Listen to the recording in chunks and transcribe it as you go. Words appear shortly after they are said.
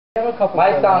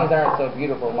My songs aren't so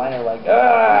beautiful. Mine are like,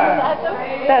 ah!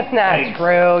 That's not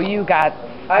true. You got.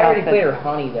 I already played her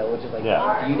Honey though, which is like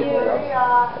beautiful.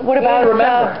 What about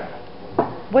remember?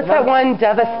 What's that one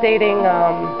devastating?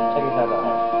 Check this out.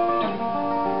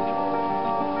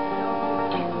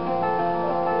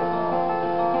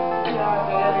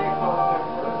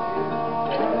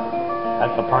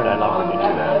 That's the part I love when you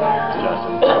do that,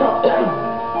 Justin.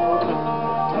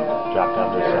 Drop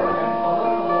down to 7.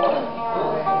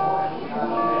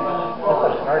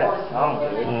 That's a hard-ass song,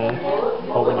 dude.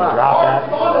 But when you drop that,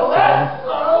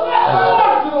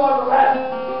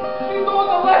 She's on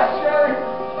the left, Sherry.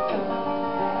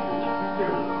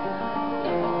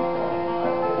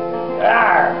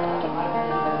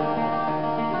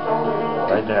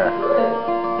 right there.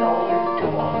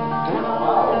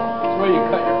 That's where you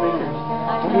cut your fingers.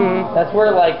 That's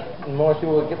where like most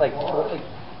people would get like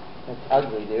it's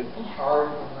ugly, dude.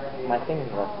 My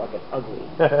fingers are fucking ugly.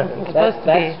 That's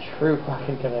true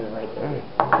fucking commitment right there.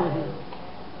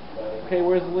 Okay,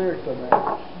 where's the lyrics on that?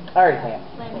 I already sang it.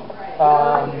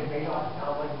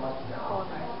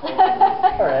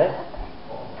 Alright.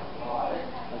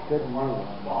 A good mood.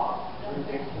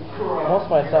 Most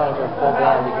of my songs are full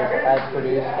band because I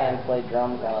produce and play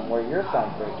drums on them, where your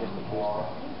songs are just acoustic.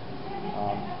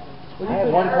 I have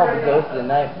one called The Ghost of the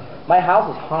Night. My house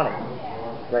is haunted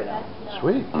right now.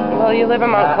 Sweet. Well, you live in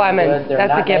Mount Clemens.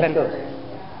 That's a given.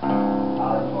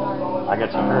 I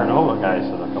got some paranormal guys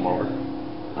that'll come over.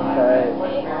 Alright.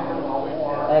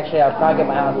 Actually, I'll probably get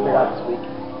my house cleared out this week.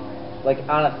 Like,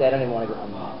 honestly, I don't even want to go home.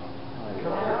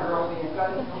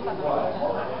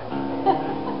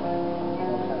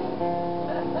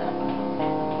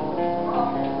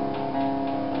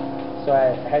 So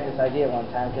I had this idea one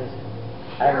time because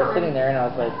I was sitting there and I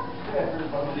was like,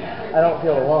 I don't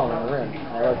feel alone in the room. And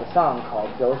I wrote a song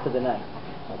called Ghost of the Night.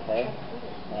 Okay?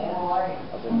 And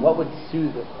I was like, what would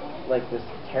soothe it? Like this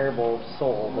terrible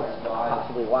soul that's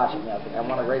possibly watching me. I was like, I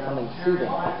want to write something soothing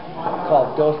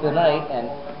called Ghost of the Night.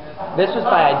 And this was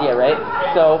my idea, right?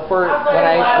 So for when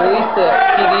I released the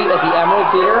CD at the Emerald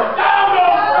Theater,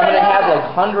 I'm going to have like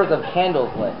hundreds of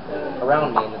candles lit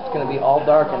around me, and it's going to be all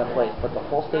dark in a place, but the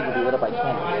whole stage will be lit up by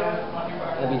candles.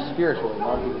 It'll be spiritual, you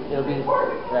know? It'll be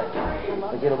right,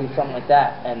 like it'll be something like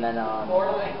that. And then I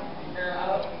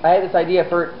had this idea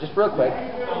for, just real quick,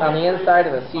 on the inside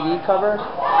of the CD cover,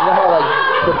 you know how like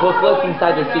the booklets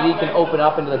inside the CD can open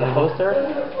up into like a poster?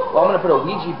 Well, I'm going to put a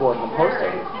Ouija board in the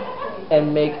poster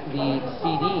and make the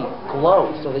CD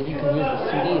glow so that you can use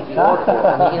the CD as the oracle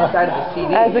on the inside of the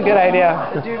CD. That's a good idea.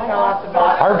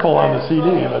 Hardful on the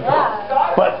CD,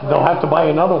 but they'll have to buy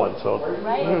another one, so.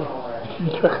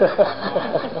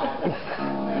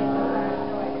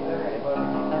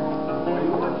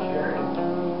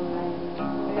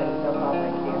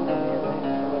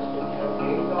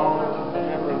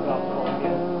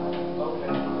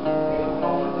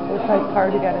 What size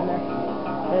car do you got in there? I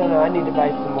don't know, I need to buy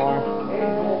some more.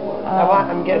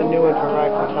 I'm getting a new one for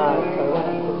Rifle 5, so I want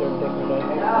to put their thicker in.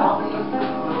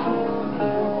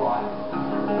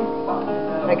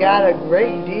 I got a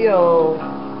great deal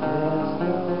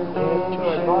to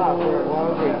a box at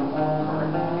Walgreens.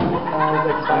 It was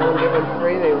like buy one, get one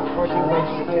free. They were $14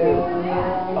 for two.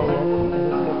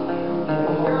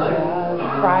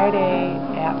 Friday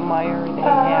at Meyer, they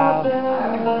have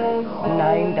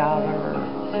 $9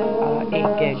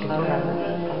 8 gig cards.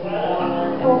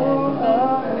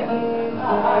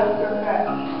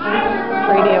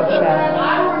 Radio Shack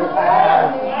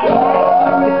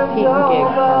 16 gig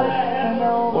cards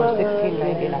or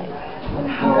 $16.99.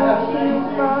 So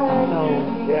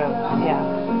yeah.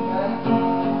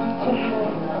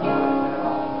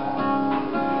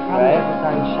 Probably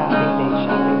on shopping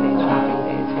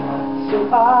days, you know. So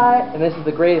and this is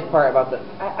the greatest part about the,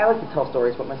 I like to tell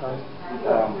stories about my songs.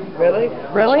 Really?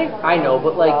 I know,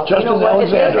 but like, you know what?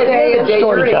 You're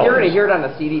gonna hear it on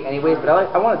the CD anyways. But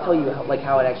I want to tell you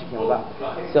how it actually came about.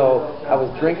 So I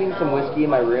was drinking some whiskey in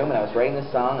my room and I was writing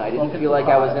this song. I didn't feel like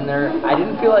I was in there. I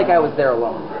didn't feel like I was there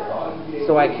alone.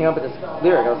 So I came up with this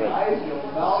lyric. I was like,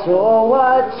 so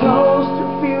I toast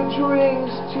a few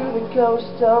drinks to the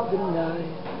ghost of the night.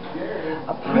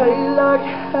 I pray like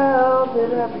hell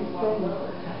that everything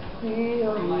be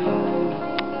alright.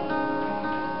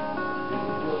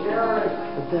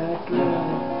 But that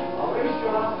night, so hold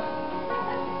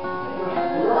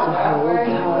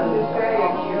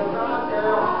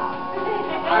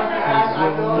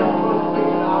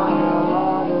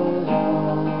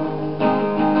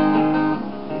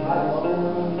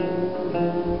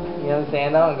You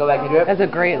understand though, and go back and do it? That's a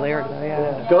great lyric though,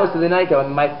 yeah. Ghost of the Night though,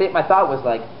 and my thought was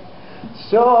like,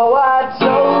 So I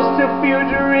toast a few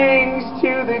drinks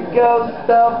to the ghost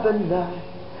of the night.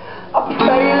 I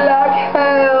pray like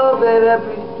hell that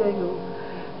everything will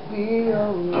be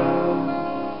alright.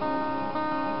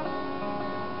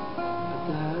 But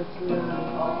that's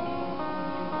love.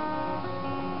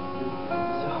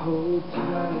 So hold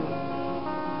tight,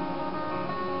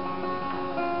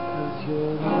 'cause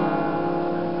you're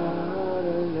not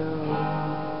alone.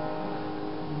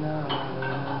 Not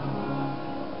alone.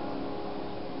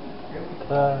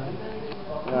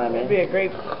 You know what I mean? It'd be a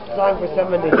great song for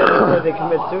someone to hear before they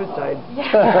commit suicide.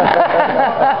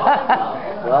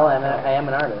 Well, I am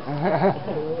an artist.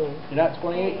 You're not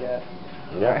 28 yet.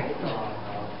 Yeah.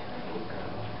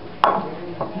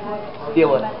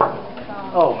 Steal it.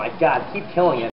 Oh my God, keep killing it.